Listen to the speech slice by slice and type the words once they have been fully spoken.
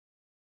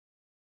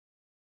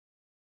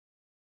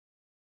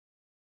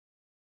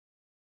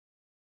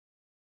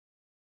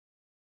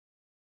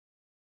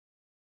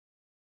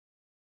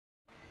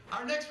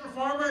Our next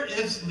performer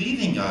is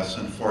leaving us,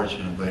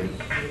 unfortunately.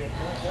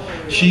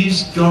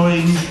 She's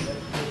going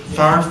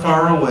far,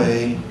 far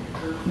away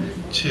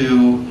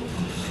to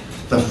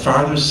the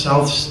farther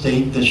south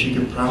state that she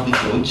could probably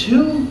go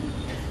to.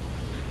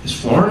 Is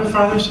Florida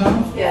farther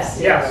south? Yes.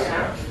 Yes.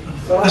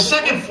 The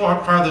second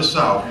farther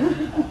south.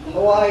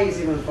 Hawaii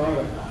is even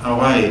farther.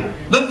 Hawaii.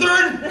 The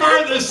third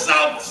farthest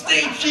south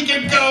state she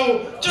could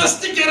go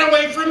just to get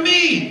away from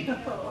me.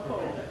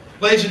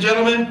 Ladies and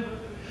gentlemen,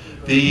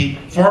 the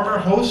former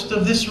host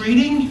of this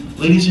reading,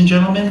 ladies and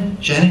gentlemen,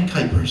 Janet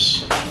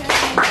Kuypers.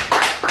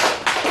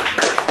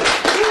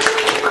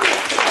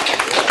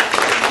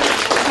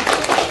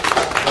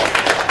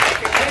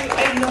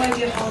 I have no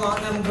idea how long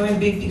I'm going to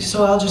be,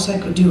 so I'll just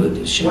like do it.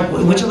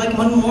 Would you like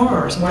one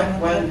more or something?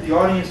 When the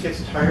audience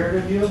gets tired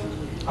of you,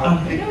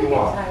 I'll pick you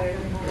up.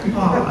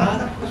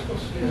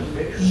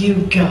 Aw, you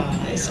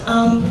guys.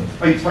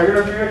 Are you tired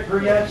of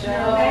her yet?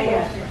 No.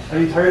 Are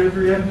you tired of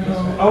her yet?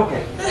 No.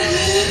 Okay.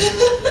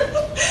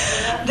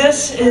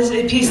 This is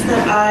a piece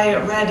that I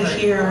read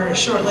here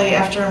shortly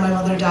after my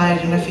mother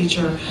died in a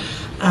feature.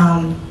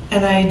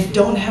 And I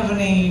don't have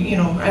any,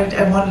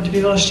 I wanted to be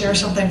able to share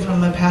something from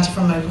my past,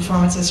 from my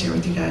performances here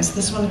with you guys.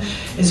 This one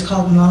is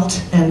called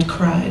Knelt and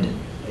Cried.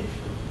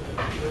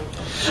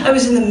 I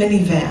was in the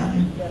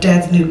minivan,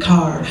 Dad's new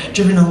car,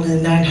 driven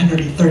only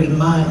 930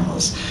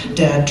 miles.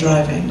 Dad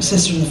driving,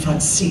 sister in the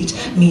front seat,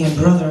 me and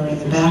brother in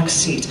the back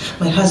seat,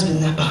 my husband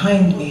that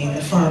behind me in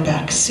the far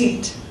back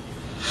seat.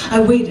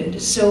 I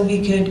waited so we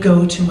could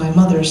go to my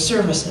mother's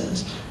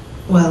services.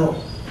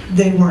 Well,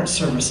 they weren't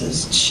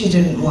services. She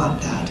didn't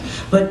want that.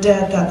 But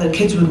Dad thought the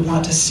kids would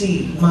want to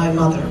see my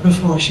mother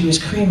before she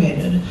was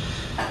cremated.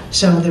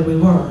 So there we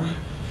were,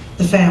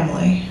 the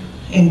family,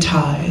 in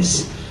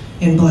ties,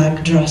 in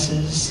black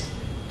dresses,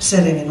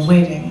 sitting and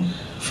waiting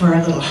for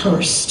our little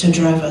hearse to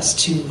drive us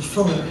to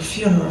Fuller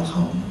Funeral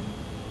Home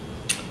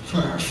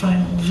for our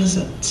final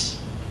visit.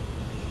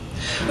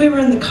 We were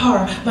in the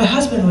car. My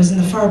husband was in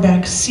the far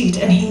back seat,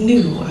 and he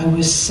knew I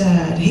was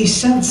sad. He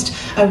sensed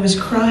I was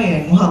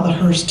crying while the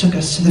hearse took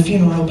us to the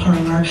funeral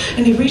parlor,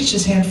 and he reached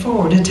his hand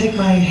forward to take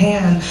my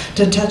hand,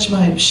 to touch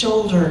my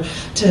shoulder,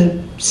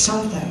 to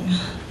something.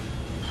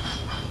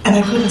 And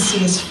I couldn't see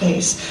his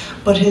face,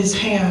 but his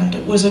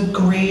hand was a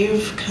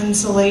grave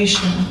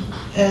consolation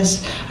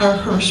as our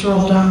hearse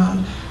rolled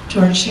on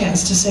to our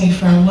chance to say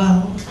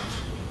farewell.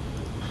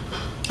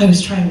 I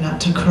was trying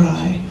not to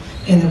cry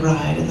in the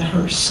ride in the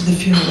hearse to the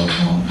funeral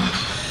home.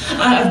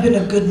 I've been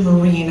a good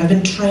Marine. I've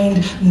been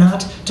trained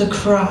not to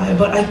cry,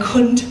 but I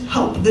couldn't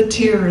help the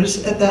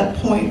tears at that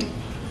point.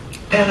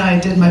 And I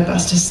did my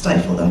best to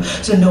stifle them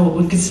so no one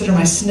would consider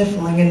my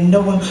sniffling and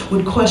no one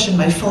would question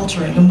my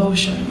faltering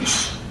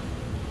emotions.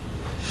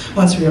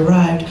 Once we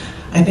arrived,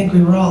 I think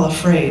we were all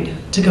afraid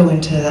to go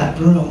into that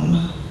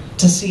room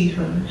to see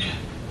her.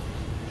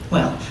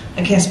 Well,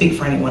 I can't speak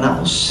for anyone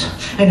else.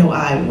 I know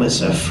I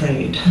was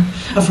afraid.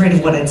 Afraid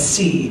of what I'd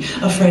see.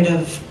 Afraid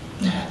of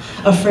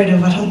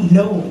I don't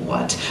know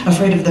what.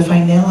 Afraid of the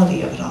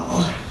finality of it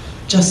all.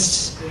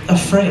 Just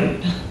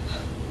afraid.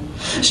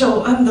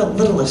 So I'm the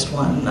littlest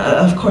one.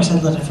 Of course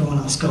I'd let everyone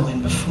else go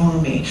in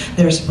before me.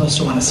 They're supposed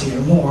to want to see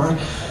her more.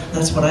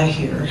 That's what I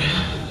hear.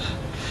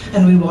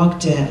 And we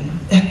walked in,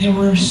 and there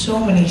were so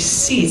many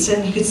seats,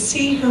 and you could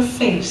see her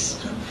face,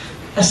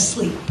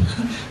 asleep,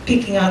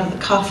 peeking out of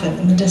the coffin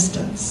in the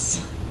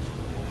distance.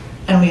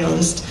 And we all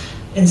just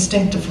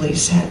instinctively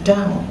sat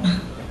down.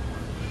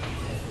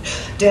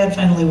 Dad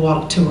finally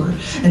walked to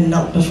her and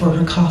knelt before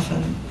her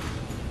coffin.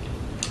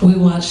 We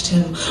watched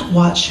him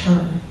watch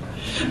her,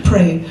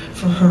 pray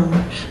for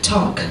her,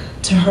 talk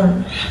to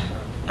her.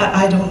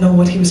 I don't know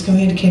what he was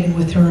communicating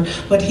with her,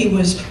 but he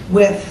was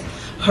with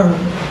her.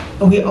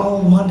 We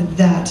all wanted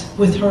that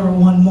with her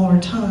one more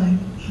time.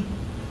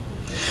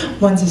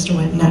 One sister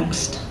went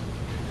next,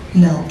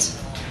 knelt,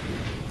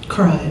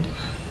 cried.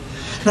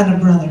 Then a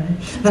brother,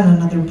 then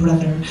another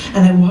brother,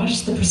 and I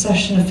watched the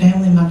procession of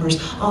family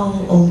members,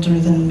 all older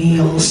than me,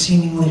 all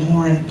seemingly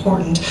more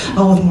important,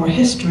 all with more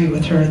history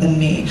with her than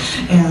me.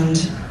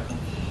 And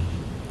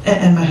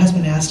my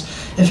husband asked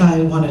if I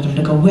wanted him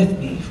to go with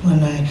me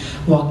when I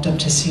walked up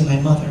to see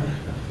my mother.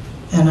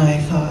 And I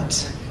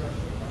thought,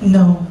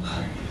 no,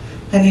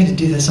 I need to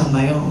do this on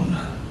my own.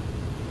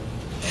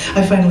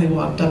 I finally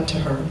walked up to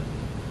her,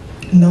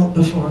 knelt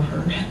before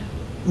her,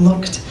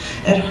 looked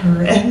at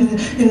her and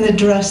in the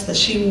dress that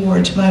she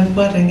wore to my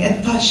wedding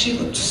and thought she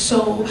looked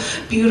so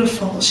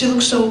beautiful. She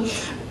looked so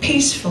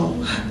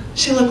peaceful.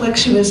 She looked like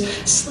she was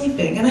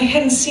sleeping, and I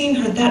hadn't seen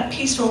her that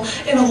peaceful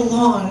in a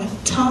long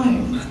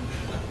time.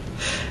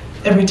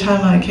 Every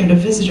time I came to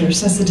visit her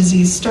since the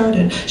disease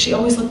started, she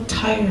always looked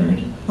tired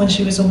when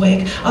she was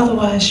awake.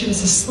 Otherwise, she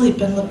was asleep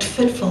and looked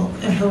fitful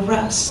in her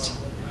rest.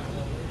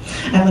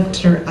 I looked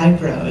at her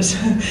eyebrows.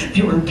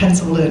 They were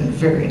penciled in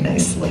very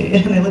nicely.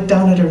 And I looked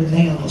down at her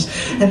nails,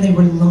 and they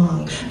were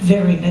long,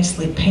 very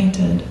nicely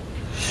painted.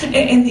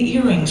 And the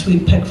earrings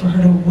we'd pick for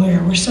her to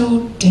wear were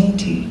so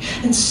dainty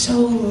and so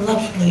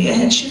lovely,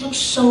 and she looked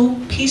so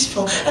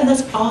peaceful, and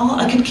that's all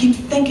I could keep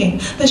thinking,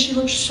 that she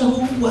looked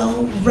so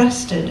well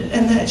rested,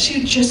 and that she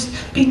would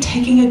just be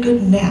taking a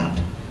good nap,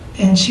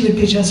 and she would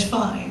be just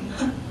fine.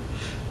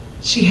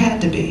 She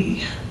had to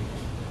be.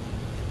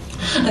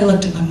 I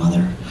looked at my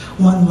mother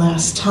one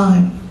last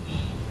time.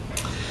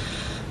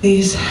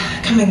 These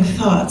coming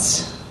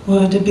thoughts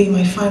would be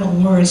my final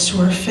words to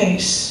her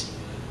face.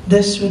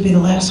 This would be the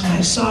last time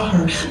I saw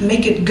her.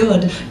 Make it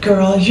good,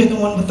 girl. You're the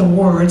one with the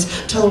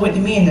words. Tell her what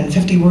you mean in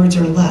 50 words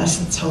or less.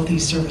 That's how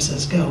these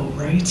services go,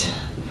 right?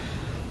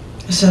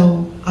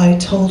 So I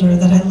told her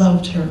that I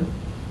loved her.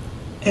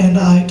 And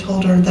I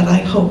told her that I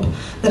hope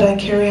that I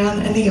carry on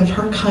any of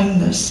her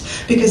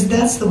kindness, because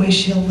that's the way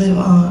she'll live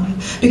on.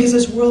 Because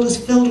this world is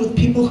filled with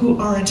people who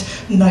aren't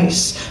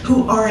nice,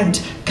 who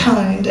aren't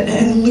kind,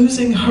 and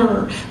losing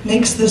her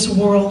makes this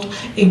world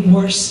a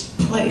worse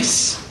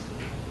place.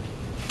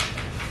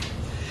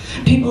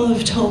 People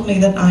have told me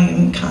that I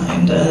am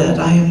kind, that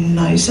I am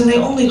nice, and they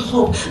only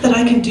hope that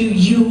I can do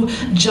you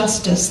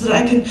justice, that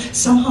I can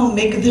somehow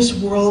make this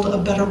world a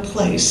better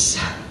place,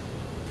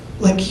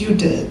 like you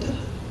did.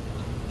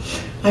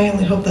 I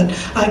only hope that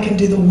I can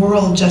do the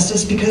world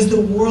justice, because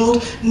the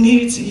world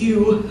needs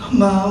you,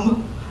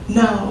 Mom,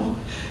 now,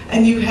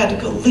 and you had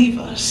to go leave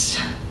us.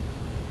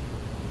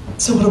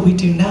 So what do we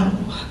do now?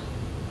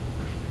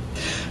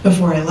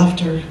 Before I left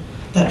her,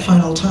 that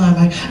final time,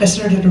 I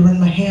started to run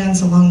my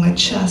hands along my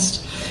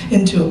chest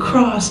into a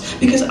cross,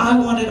 because I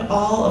wanted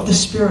all of the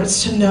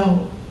spirits to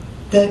know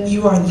that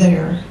you are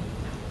there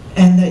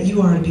and that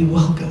you are to be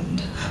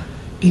welcomed,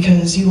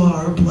 because you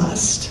are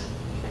blessed,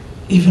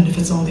 even if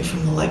it's only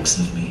from the likes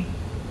of me.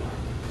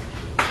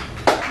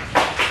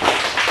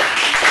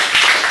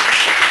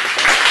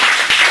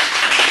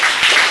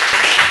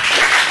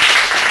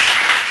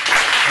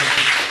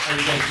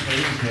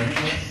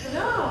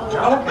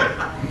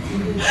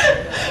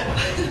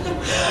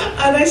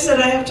 And I said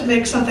I have to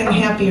make something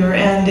happier,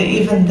 and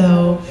even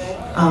though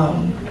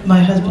my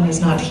husband is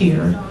not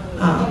here,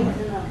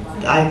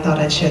 I thought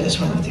I'd share this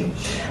one with you.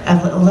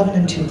 11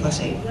 and 2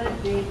 plus 8.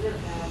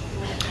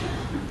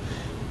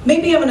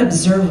 Maybe I'm an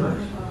observer,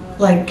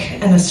 like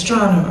an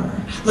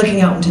astronomer, looking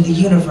out into the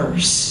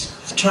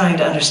universe, trying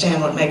to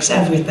understand what makes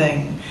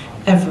everything,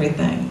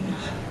 everything.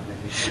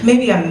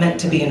 Maybe I'm meant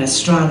to be an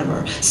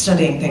astronomer,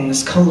 studying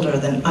things colder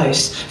than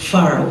ice,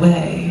 far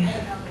away.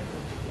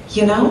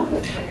 You know,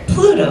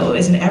 Pluto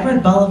is an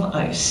aberrant ball of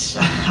ice.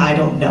 I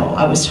don't know,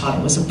 I was taught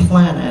it was a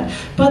planet,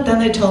 but then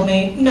they told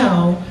me,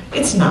 no,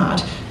 it's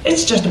not.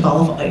 It's just a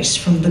ball of ice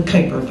from the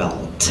Kuiper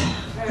belt.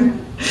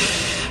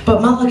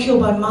 But molecule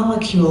by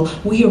molecule,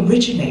 we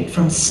originate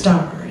from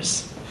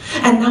stars.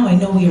 And now I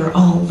know we are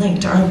all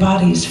linked, our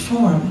bodies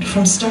formed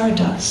from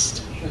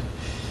stardust.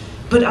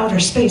 But outer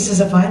space is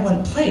a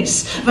violent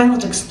place.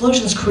 Violent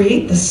explosions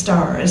create the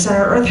stars.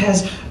 Our Earth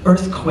has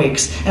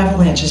earthquakes,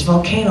 avalanches,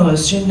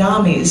 volcanoes,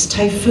 tsunamis,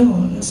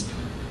 typhoons.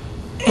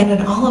 And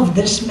in all of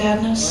this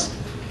madness,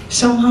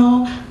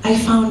 somehow I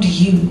found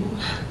you.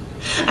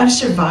 I've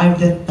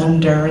survived the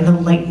thunder and the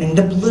lightning,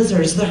 the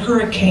blizzards, the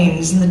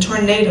hurricanes and the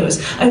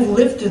tornadoes. I've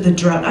lived through the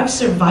drought. I've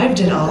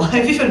survived it all.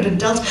 I've even been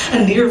dealt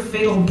a near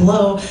fatal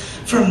blow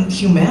from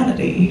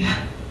humanity.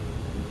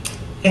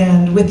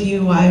 And with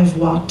you, I've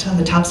walked on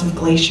the tops of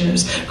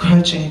glaciers,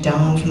 crouching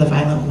down from the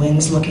violent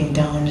winds, looking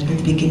down into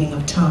the beginning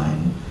of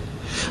time.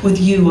 With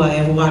you, I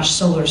have watched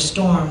solar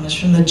storms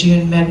from the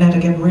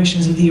geomagnetic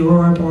aberrations of the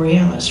aurora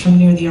borealis from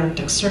near the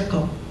Arctic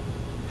Circle.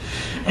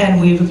 And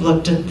we've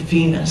looked at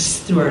Venus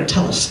through our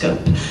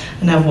telescope,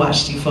 and I've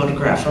watched you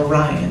photograph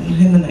Orion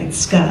in the night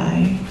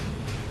sky.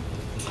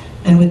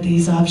 And with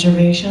these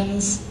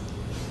observations,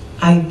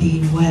 I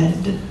thee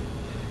wed.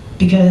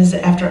 Because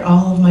after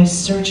all of my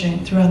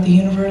searching throughout the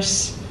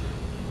universe,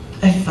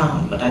 I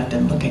found what I've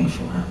been looking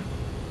for.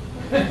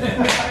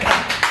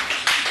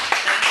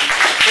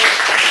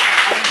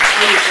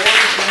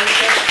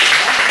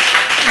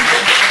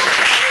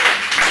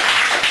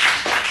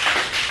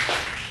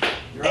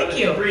 Thank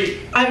you.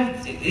 I'm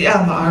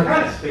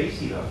kind of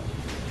spacey though.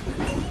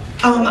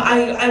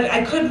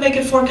 I could make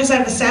it 4 because I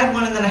have a sad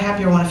one and then a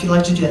happier one if you'd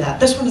like to do that.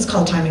 This one is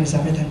called Timing is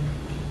Everything.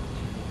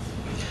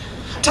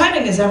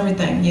 Timing is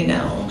everything, you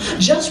know.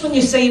 Just when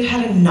you say you've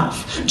had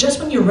enough, just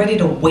when you're ready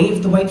to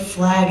wave the white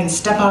flag and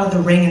step out of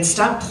the ring and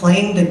stop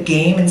playing the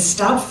game and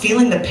stop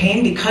feeling the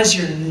pain because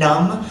you're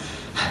numb,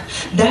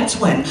 that's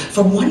when,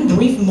 for one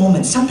brief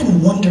moment,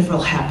 something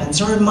wonderful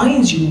happens and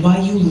reminds you why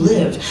you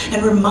live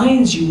and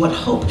reminds you what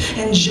hope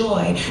and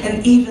joy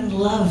and even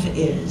love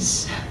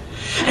is.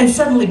 And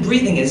suddenly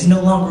breathing is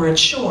no longer a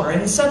chore,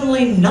 and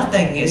suddenly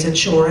nothing is a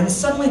chore, and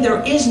suddenly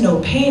there is no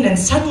pain, and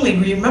suddenly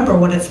you remember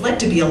what it's like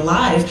to be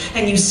alive,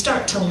 and you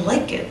start to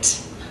like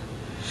it.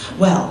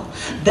 Well,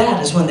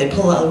 that is when they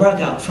pull a rug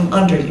out from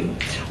under you,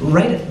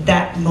 right at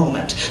that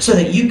moment, so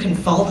that you can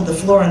fall to the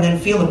floor and then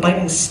feel a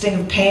biting sting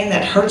of pain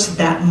that hurts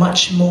that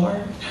much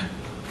more.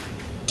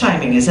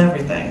 Timing is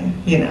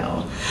everything, you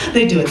know.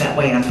 They do it that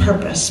way on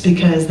purpose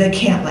because they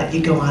can't let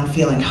you go on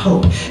feeling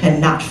hope and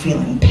not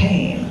feeling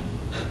pain.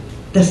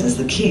 This is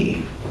the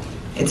key.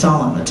 It's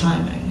all in the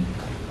timing.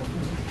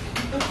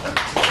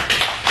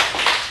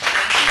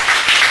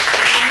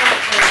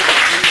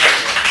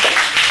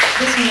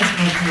 This one is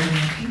called Holding My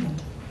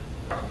Hand.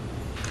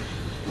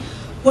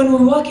 When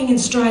we're walking in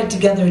stride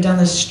together down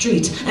the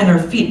street and our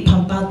feet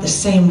pump out the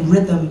same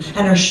rhythm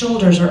and our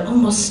shoulders are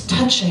almost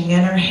touching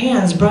and our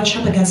hands brush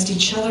up against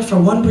each other for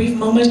one brief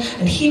moment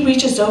and he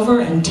reaches over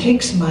and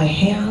takes my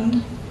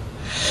hand.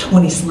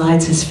 When he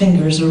slides his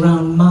fingers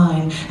around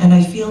mine and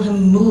I feel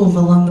him move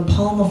along the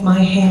palm of my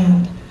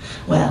hand,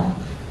 well,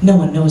 no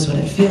one knows what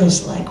it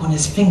feels like when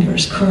his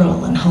fingers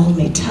curl and hold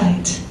me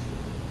tight.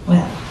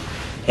 Well,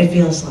 it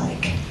feels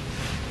like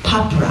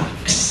Pop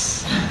Rocks.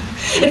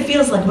 It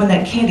feels like when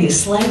that candy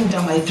is sliding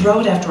down my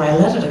throat after I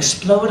let it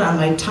explode on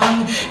my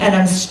tongue and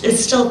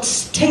it's still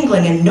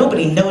tingling and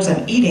nobody knows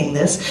I'm eating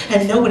this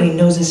and nobody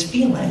knows his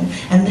feeling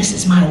and this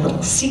is my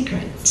little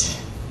secret.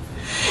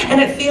 And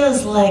it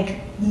feels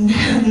like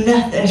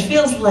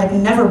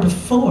never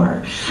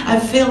before. I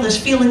feel this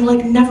feeling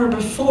like never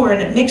before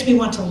and it makes me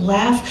want to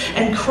laugh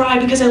and cry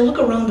because I look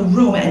around the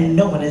room and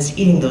no one is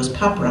eating those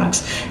Pop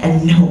Rocks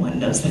and no one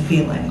knows the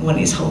feeling when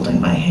he's holding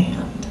my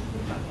hand.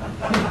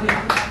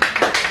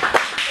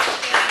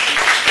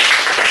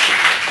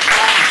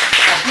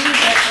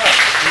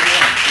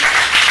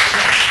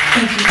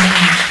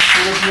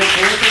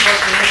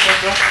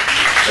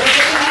 Thank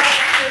you very much.